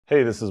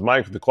Hey, this is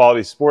Mike with The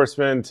Quality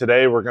Sportsman.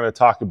 Today we're going to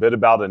talk a bit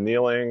about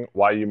annealing,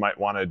 why you might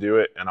want to do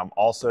it, and I'm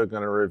also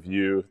going to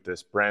review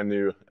this brand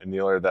new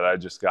annealer that I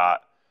just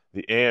got,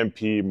 the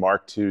AMP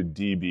Mark II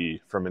DB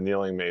from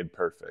Annealing Made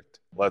Perfect.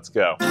 Let's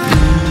go.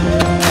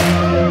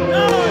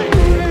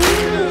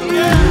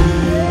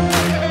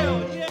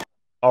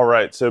 All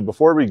right, so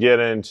before we get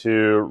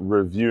into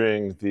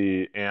reviewing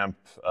the AMP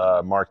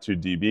Mark II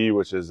DB,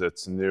 which is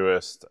its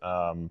newest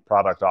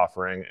product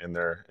offering in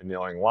their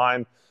annealing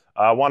line,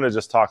 I want to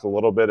just talk a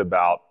little bit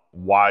about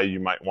why you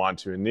might want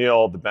to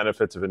anneal, the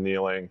benefits of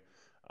annealing.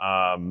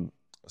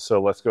 So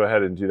let's go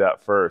ahead and do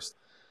that first.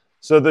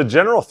 So the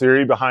general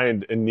theory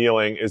behind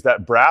annealing is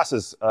that brass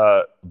is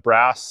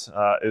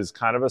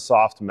kind of a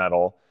soft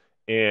metal,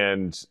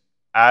 and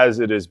as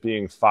it is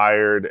being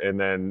fired and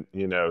then,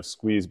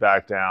 squeezed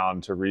back down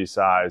to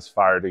resize,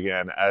 fired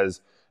again, as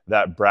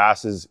that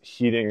brass is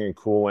heating and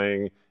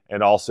cooling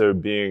and also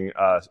being,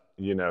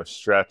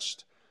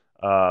 stretched,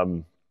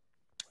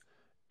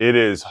 it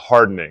is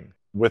hardening.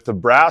 With the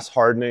brass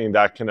hardening,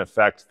 that can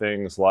affect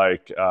things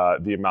like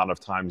the amount of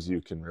times you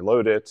can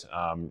reload it.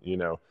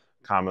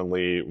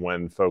 Commonly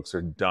when folks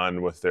are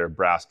done with their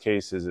brass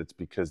cases, it's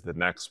because the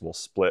necks will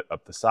split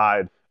up the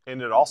side.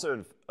 And it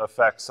also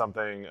affects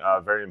something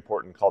very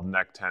important called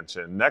neck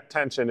tension. Neck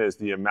tension is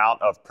the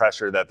amount of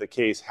pressure that the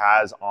case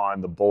has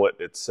on the bullet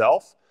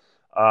itself.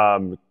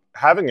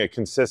 Having a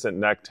consistent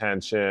neck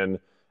tension,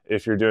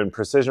 if you're doing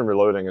precision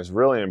reloading, is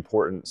really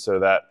important so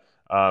that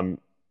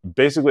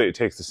basically it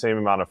takes the same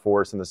amount of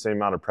force and the same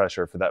amount of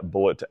pressure for that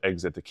bullet to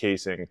exit the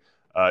casing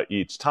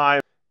each time.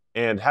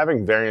 And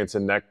having variance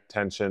in neck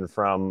tension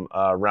from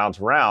round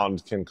to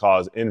round can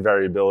cause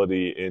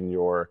invariability in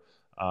your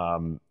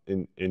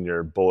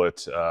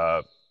bullet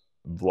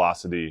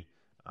velocity,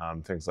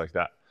 things like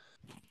that.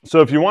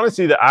 So if you want to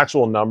see the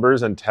actual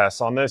numbers and tests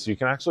on this, you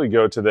can actually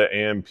go to the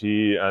AMP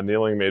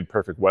Annealing Made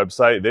Perfect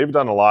website. They've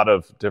done a lot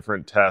of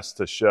different tests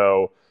to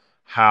show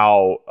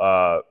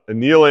how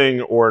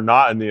annealing or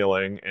not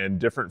annealing and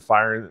different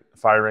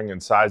firing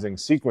and sizing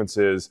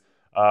sequences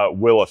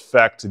will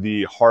affect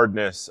the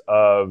hardness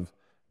of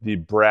the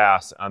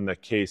brass on the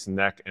case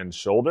neck and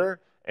shoulder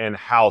and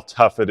how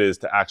tough it is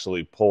to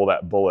actually pull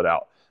that bullet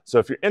out. So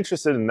if you're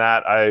interested in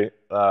that,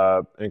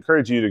 I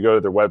encourage you to go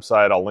to their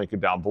website. I'll link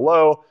it down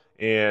below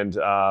and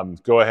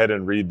go ahead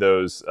and read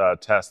those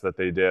tests that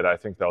they did. I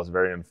think that was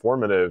very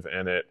informative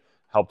and it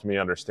helped me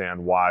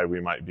understand why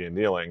we might be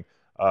annealing.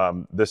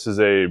 This is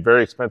a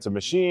very expensive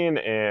machine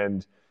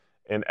and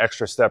an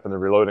extra step in the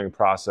reloading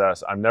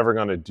process. I'm never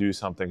going to do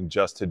something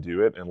just to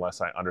do it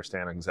unless I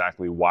understand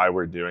exactly why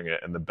we're doing it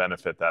and the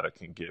benefit that it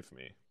can give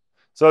me.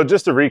 So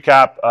just to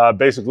recap,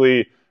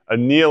 basically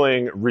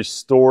annealing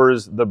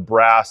restores the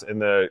brass in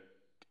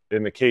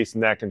the case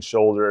neck and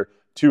shoulder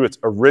to its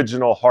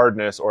original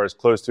hardness or as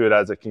close to it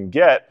as it can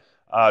get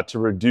to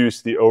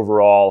reduce the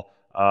overall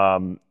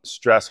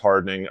stress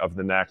hardening of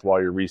the neck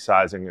while you're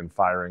resizing and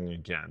firing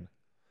again.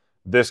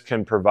 This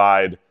can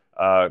provide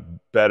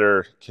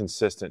better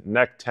consistent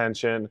neck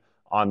tension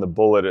on the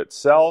bullet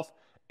itself,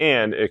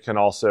 and it can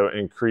also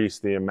increase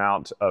the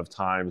amount of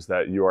times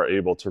that you are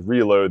able to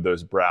reload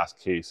those brass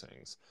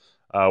casings.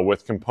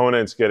 With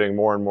components getting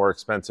more and more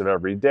expensive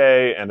every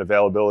day and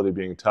availability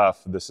being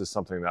tough, this is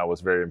something that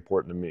was very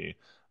important to me.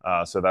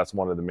 So that's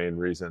one of the main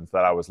reasons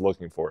that I was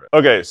looking for it.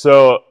 Okay,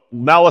 so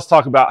now let's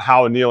talk about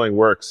how annealing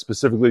works,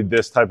 specifically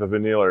this type of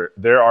annealer.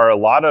 There are a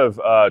lot of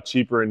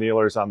cheaper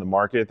annealers on the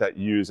market that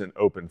use an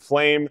open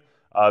flame.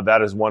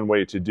 That is one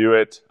way to do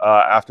it.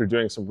 After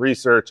doing some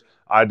research,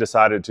 I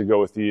decided to go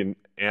with the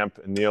AMP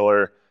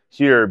annealer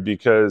here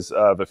because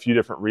of a few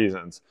different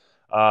reasons.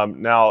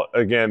 Now,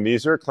 again,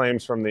 these are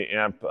claims from the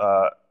AMP,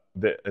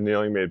 the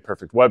Annealing Made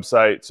Perfect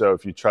website. So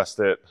if you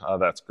trust it,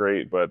 that's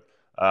great. But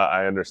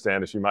I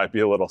understand if you might be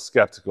a little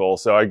skeptical.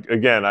 So I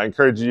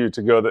encourage you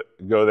to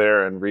go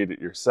there and read it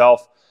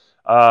yourself.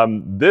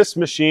 This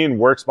machine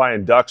works by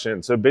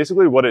induction. So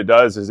basically what it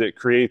does is it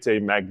creates a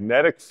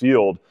magnetic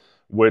field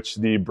which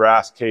the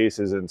brass case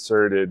is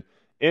inserted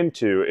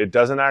into. It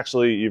doesn't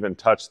actually even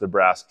touch the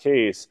brass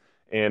case.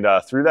 And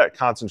through that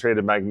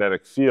concentrated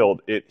magnetic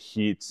field, it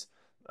heats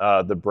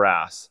the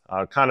brass.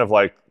 Kind of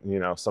like,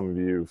 some of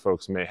you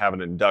folks may have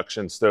an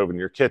induction stove in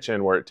your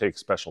kitchen where it takes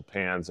special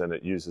pans and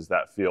it uses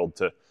that field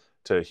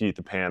to heat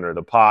the pan or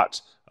the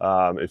pot.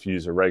 If you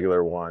use a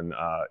regular one,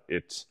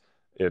 it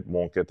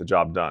won't get the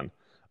job done.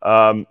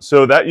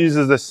 So that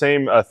uses the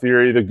same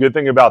theory. The good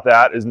thing about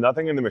that is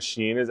nothing in the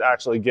machine is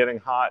actually getting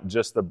hot,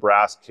 just the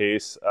brass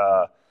case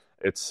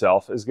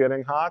itself is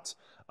getting hot.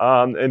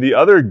 And the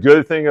other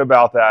good thing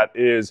about that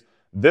is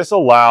this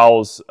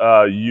allows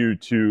you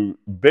to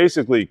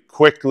basically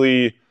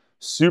quickly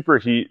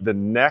superheat the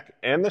neck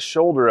and the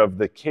shoulder of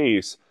the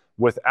case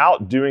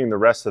without doing the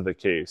rest of the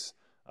case.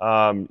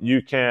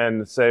 You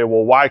can say,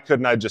 well, why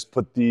couldn't I just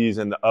put these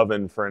in the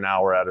oven for an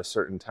hour at a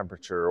certain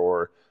temperature?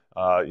 Or,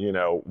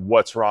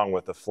 what's wrong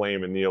with the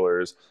flame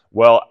annealers?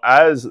 Well,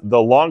 as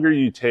the longer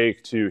you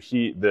take to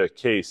heat the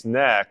case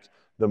neck,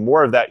 the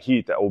more of that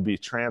heat that will be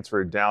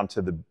transferred down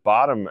to the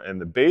bottom and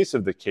the base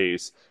of the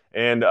case,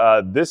 And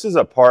this is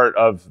a part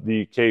of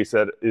the case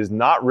that is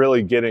not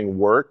really getting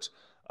worked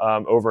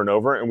over and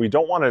over, and we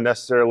don't want to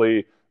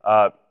necessarily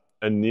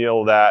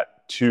anneal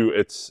that to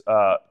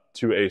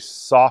to a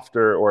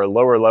softer or a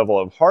lower level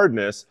of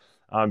hardness,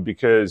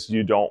 because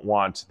you don't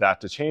want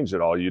that to change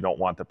at all. You don't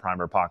want the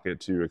primer pocket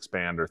to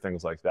expand or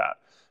things like that.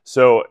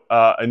 So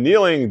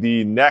annealing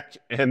the neck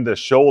and the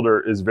shoulder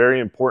is very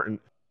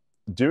important.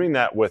 Doing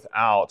that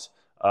without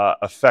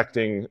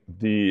affecting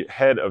the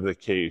head of the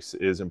case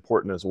is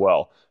important as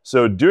well.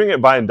 So doing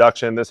it by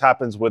induction, this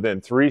happens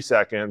within 3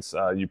 seconds.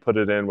 You put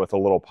it in with a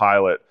little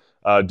pilot.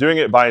 Doing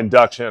it by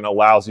induction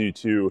allows you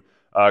to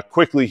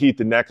quickly heat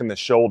the neck and the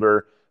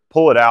shoulder,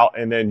 pull it out,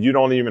 and then you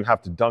don't even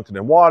have to dunk it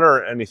in water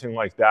or anything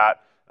like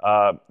that.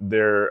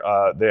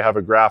 They have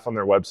a graph on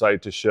their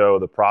website to show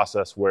the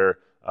process where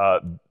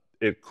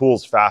it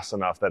cools fast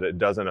enough that it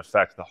doesn't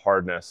affect the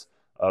hardness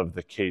of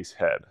the case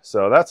head.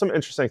 So that's some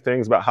interesting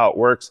things about how it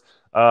works.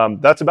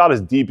 That's about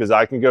as deep as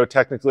I can go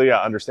technically.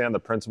 I understand the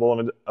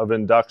principle of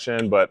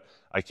induction, but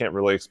I can't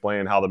really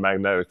explain how the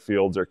magnetic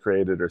fields are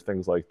created or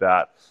things like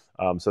that.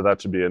 So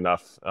that should be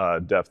enough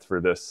depth for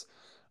this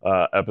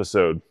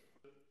episode.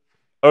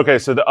 Okay,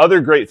 so the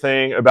other great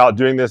thing about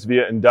doing this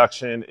via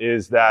induction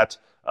is that,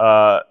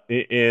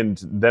 and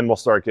then we'll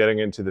start getting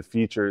into the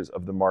features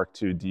of the Mark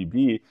II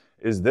DB,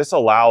 is this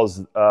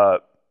allows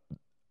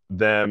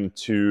them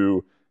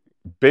to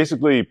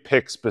basically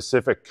pick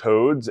specific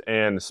codes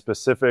and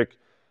specific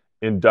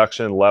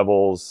induction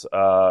levels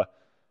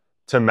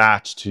to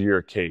match to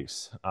your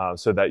case,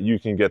 so that you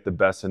can get the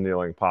best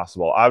annealing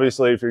possible.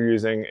 Obviously, if you're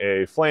using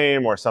a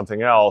flame or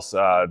something else,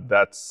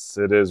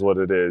 it is what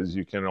it is.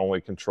 You can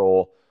only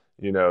control,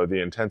 you know,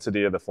 the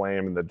intensity of the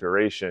flame and the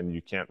duration.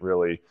 You can't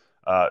really,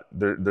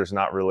 there's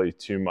not really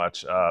too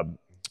much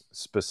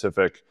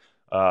specific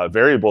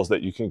variables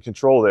that you can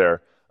control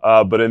there.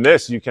 But in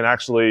this, you can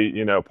actually,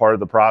 you know, part of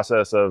the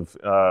process of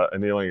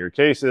annealing your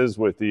cases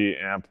with the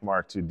AMP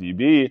Mark II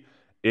DB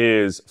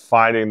is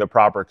finding the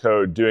proper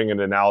code, doing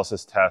an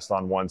analysis test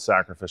on one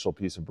sacrificial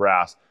piece of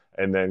brass,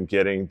 and then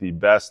getting the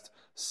best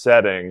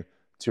setting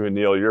to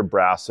anneal your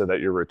brass so that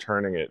you're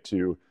returning it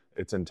to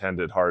its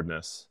intended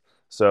hardness.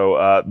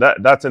 So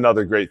that's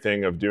another great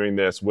thing of doing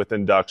this with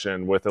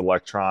induction, with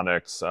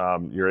electronics.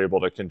 You're able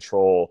to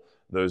control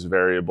those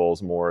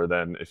variables more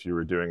than if you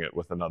were doing it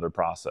with another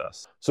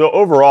process. So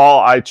overall,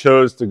 I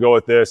chose to go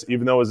with this,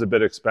 even though it was a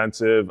bit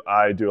expensive.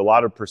 I do a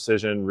lot of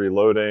precision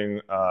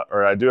reloading,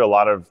 or I do a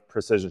lot of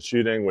precision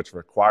shooting, which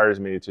requires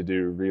me to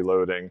do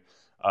reloading.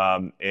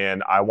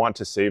 And I want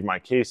to save my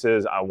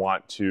cases. I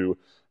want to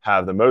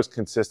have the most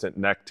consistent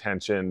neck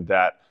tension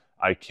that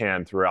I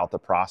can throughout the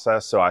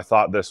process. So I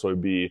thought this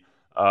would be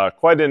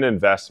quite an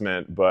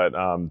investment, but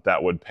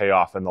that would pay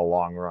off in the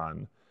long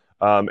run.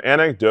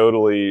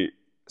 Anecdotally,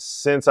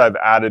 since I've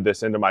added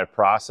this into my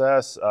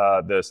process,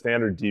 the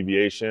standard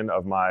deviation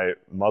of my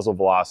muzzle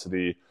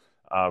velocity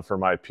for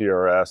my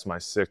PRS, my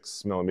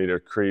 6mm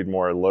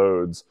Creedmoor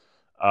loads,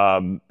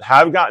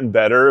 have gotten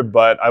better,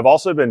 but I've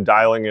also been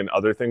dialing in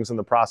other things in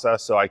the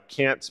process, so I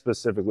can't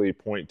specifically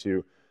point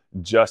to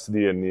just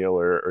the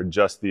annealer or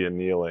just the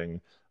annealing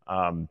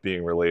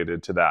being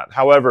related to that.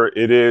 However,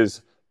 it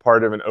is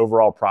part of an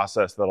overall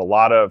process that a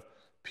lot of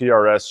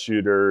PRS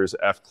shooters,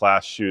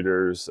 F-class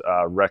shooters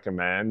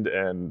recommend,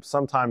 and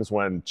sometimes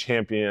when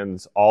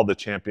all the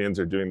champions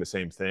are doing the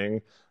same thing,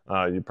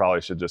 you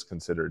probably should just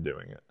consider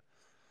doing it.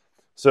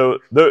 So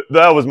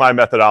that was my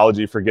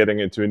methodology for getting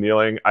into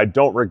annealing. I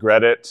don't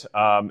regret it.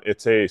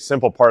 It's a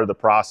simple part of the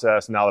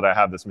process now that I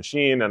have this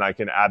machine and I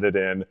can add it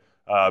in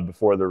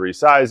before the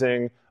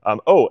resizing.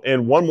 Oh,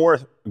 and one more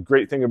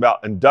great thing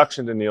about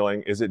induction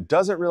annealing is it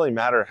doesn't really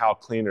matter how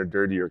clean or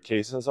dirty your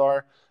cases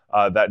are.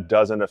 That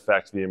doesn't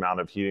affect the amount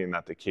of heating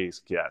that the case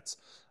gets.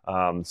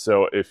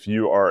 So if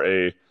you are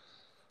a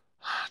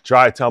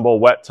dry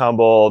tumble, wet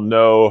tumble,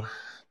 no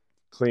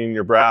clean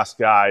your brass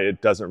guy, it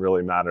doesn't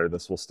really matter.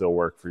 This will still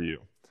work for you.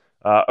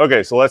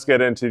 Okay, so let's get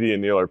into the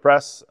annealer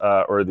press,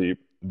 or the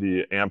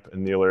AMP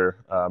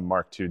Annealer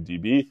Mark II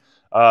DB.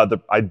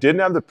 I didn't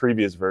have the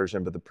previous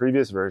version, but the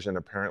previous version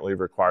apparently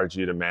required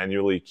you to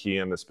manually key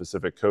in the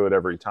specific code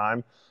every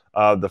time.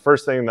 The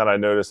first thing that I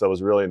noticed that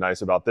was really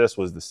nice about this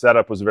was the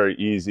setup was very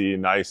easy,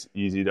 nice,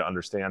 easy to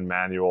understand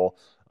manual,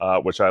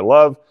 which I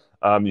love.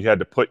 You had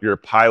to put your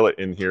pilot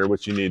in here,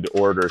 which you need to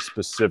order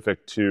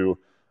specific to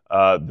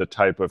the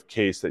type of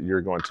case that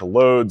you're going to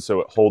load,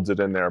 so it holds it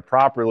in there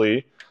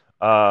properly.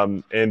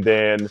 And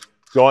then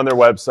go on their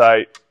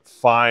website,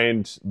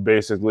 find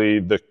basically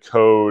the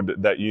code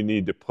that you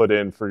need to put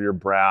in for your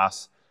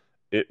brass.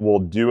 It will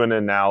do an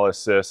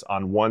analysis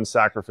on one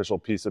sacrificial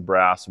piece of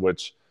brass,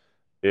 which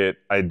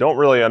I don't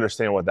really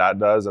understand what that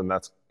does, and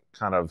that's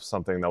kind of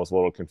something that was a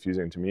little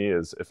confusing to me,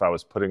 is if I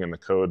was putting in the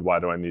code, why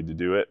do I need to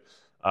do it?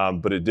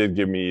 But it did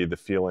give me the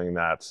feeling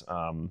that,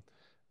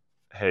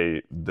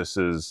 hey, this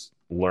is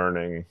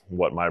learning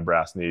what my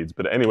brass needs.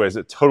 But anyways,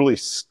 it totally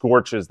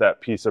scorches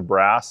that piece of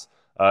brass.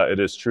 It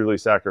is truly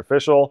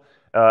sacrificial.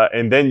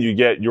 And then you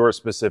get your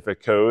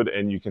specific code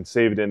and you can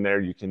save it in there.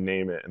 You can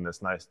name it in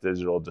this nice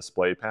digital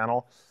display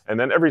panel. And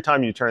then every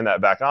time you turn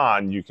that back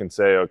on, you can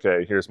say,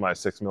 okay, here's my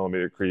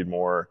 6mm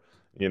Creedmoor,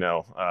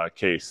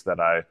 case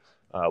that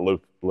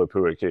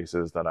Lapua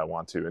cases that I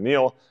want to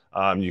anneal.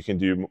 You can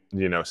do,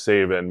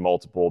 save in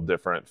multiple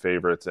different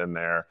favorites in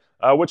there,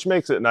 which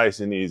makes it nice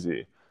and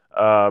easy.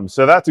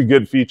 So that's a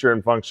good feature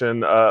and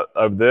function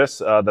of this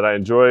that I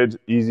enjoyed.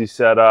 Easy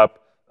setup,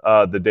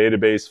 the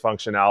database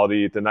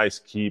functionality, the nice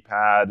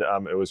keypad.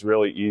 It was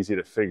really easy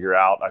to figure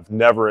out. I've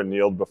never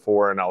annealed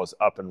before, and I was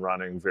up and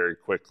running very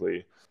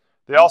quickly.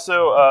 They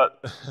also,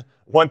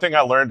 one thing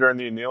I learned during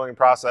the annealing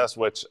process,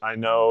 which I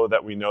know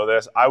that we know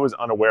this, I was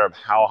unaware of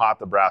how hot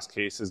the brass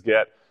cases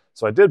get.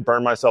 So I did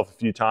burn myself a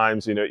few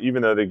times,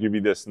 even though they give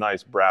you this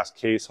nice brass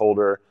case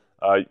holder.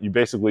 You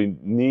basically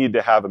need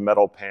to have a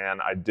metal pan.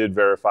 I did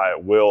verify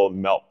it will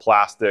melt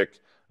plastic.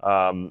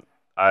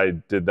 I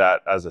did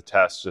that as a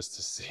test just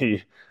to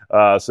see.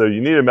 So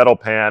you need a metal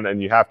pan,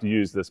 and you have to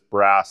use this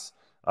brass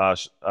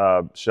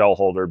shell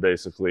holder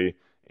basically,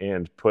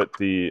 and put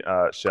the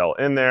shell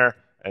in there.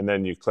 And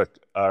then you click,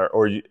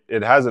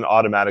 it has an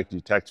automatic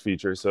detect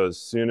feature. So as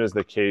soon as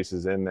the case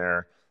is in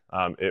there,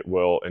 it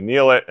will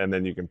anneal it, and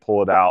then you can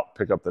pull it out,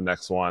 pick up the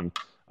next one.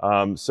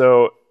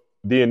 So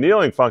the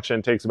annealing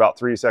function takes about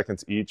 3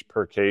 seconds each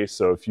per case,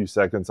 so a few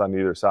seconds on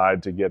either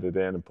side to get it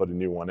in and put a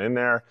new one in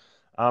there.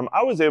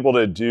 I was able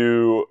to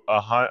do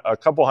a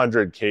couple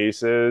hundred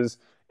cases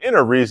in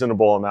a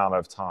reasonable amount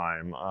of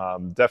time,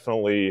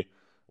 definitely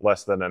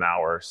less than an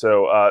hour.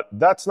 So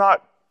that's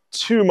not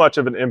too much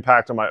of an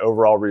impact on my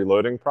overall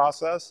reloading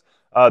process.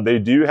 They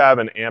do have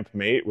an amp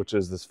mate, which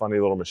is this funny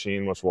little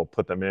machine which will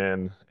put them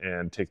in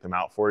and take them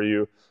out for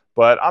you.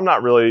 But I'm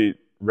not really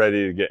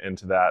ready to get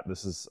into that.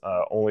 This is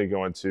only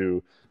going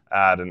to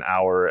add an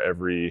hour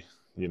every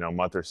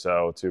month or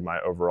so to my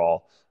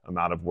overall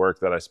amount of work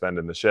that I spend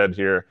in the shed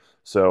here.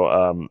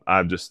 So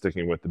I'm just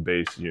sticking with the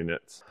base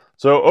units.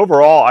 So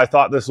overall, I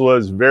thought this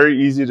was very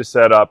easy to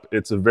set up.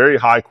 It's a very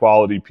high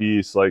quality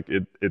piece. Like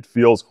it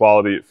feels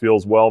quality. It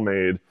feels well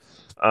made.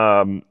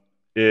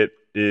 It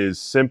is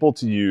simple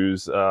to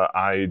use.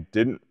 I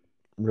didn't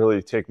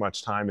really take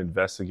much time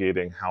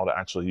investigating how to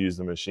actually use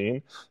the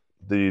machine.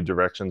 The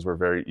directions were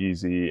very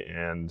easy,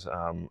 and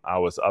I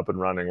was up and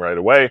running right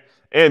away.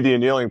 And the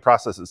annealing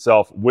process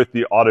itself with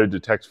the auto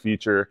detect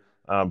feature,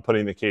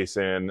 putting the case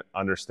in,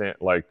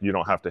 you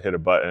don't have to hit a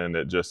button.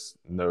 It just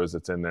knows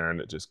it's in there and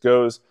it just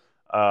goes.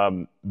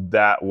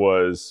 That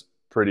was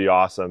pretty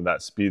awesome.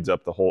 That speeds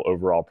up the whole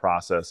overall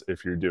process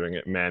if you're doing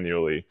it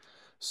manually.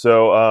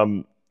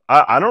 So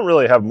I don't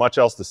really have much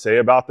else to say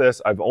about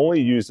this. I've only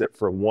used it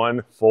for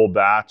one full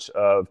batch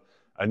of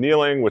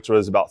annealing, which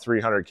was about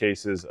 300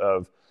 cases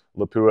of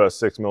Lapua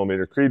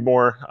 6mm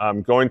Creedmoor.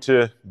 I'm going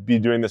to be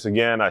doing this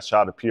again. I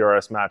shot a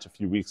PRS match a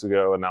few weeks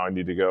ago, and now I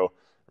need to go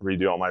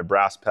redo all my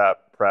brass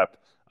prep.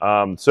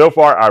 So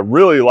far, I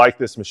really like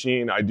this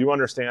machine. I do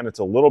understand it's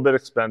a little bit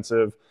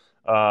expensive,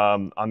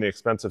 on the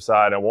expensive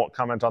side. I won't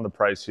comment on the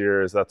price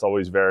here, as that's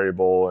always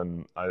variable,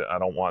 and I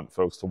don't want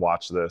folks to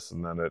watch this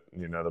and then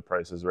the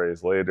price is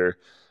raised later.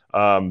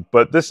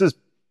 But this is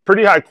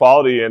pretty high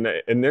quality, and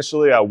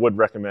initially I would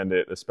recommend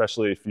it,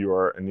 especially if you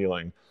are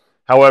annealing.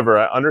 However,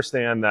 I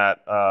understand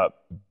that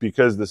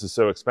because this is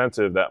so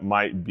expensive, that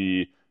might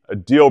be a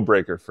deal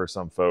breaker for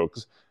some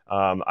folks.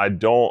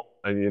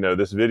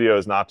 This video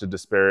is not to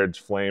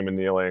disparage flame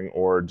annealing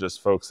or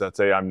just folks that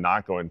say I'm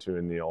not going to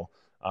anneal.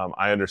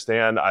 I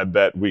understand. I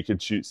bet we could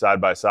shoot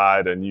side by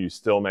side, and you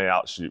still may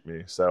outshoot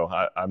me. So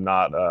I'm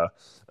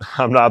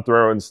not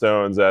throwing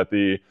stones at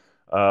the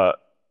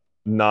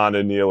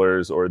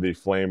non-annealers or the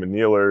flame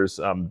annealers.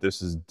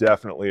 This is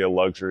definitely a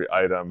luxury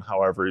item.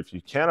 However, if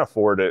you can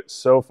afford it,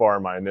 so far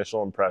my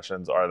initial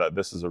impressions are that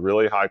this is a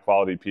really high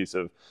quality piece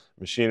of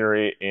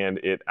machinery, and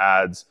it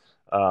adds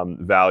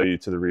value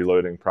to the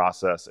reloading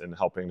process and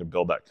helping to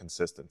build that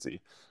consistency.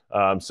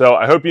 So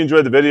I hope you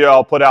enjoyed the video.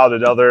 I'll put out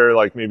another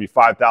maybe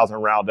 5,000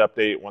 round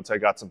update once I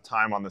got some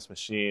time on this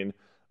machine.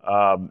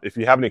 If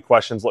you have any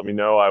questions, let me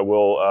know. I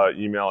will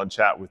email and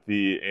chat with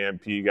the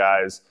AMP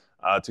guys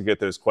to get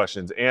those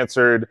questions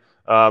answered.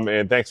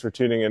 And thanks for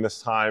tuning in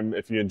this time.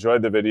 If you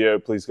enjoyed the video,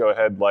 please go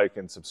ahead, like,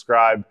 and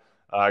subscribe.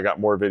 I got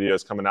more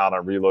videos coming out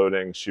on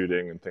reloading,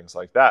 shooting, and things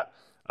like that.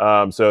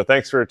 So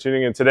thanks for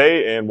tuning in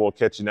today, and we'll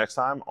catch you next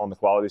time on The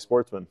Quality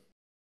Sportsman.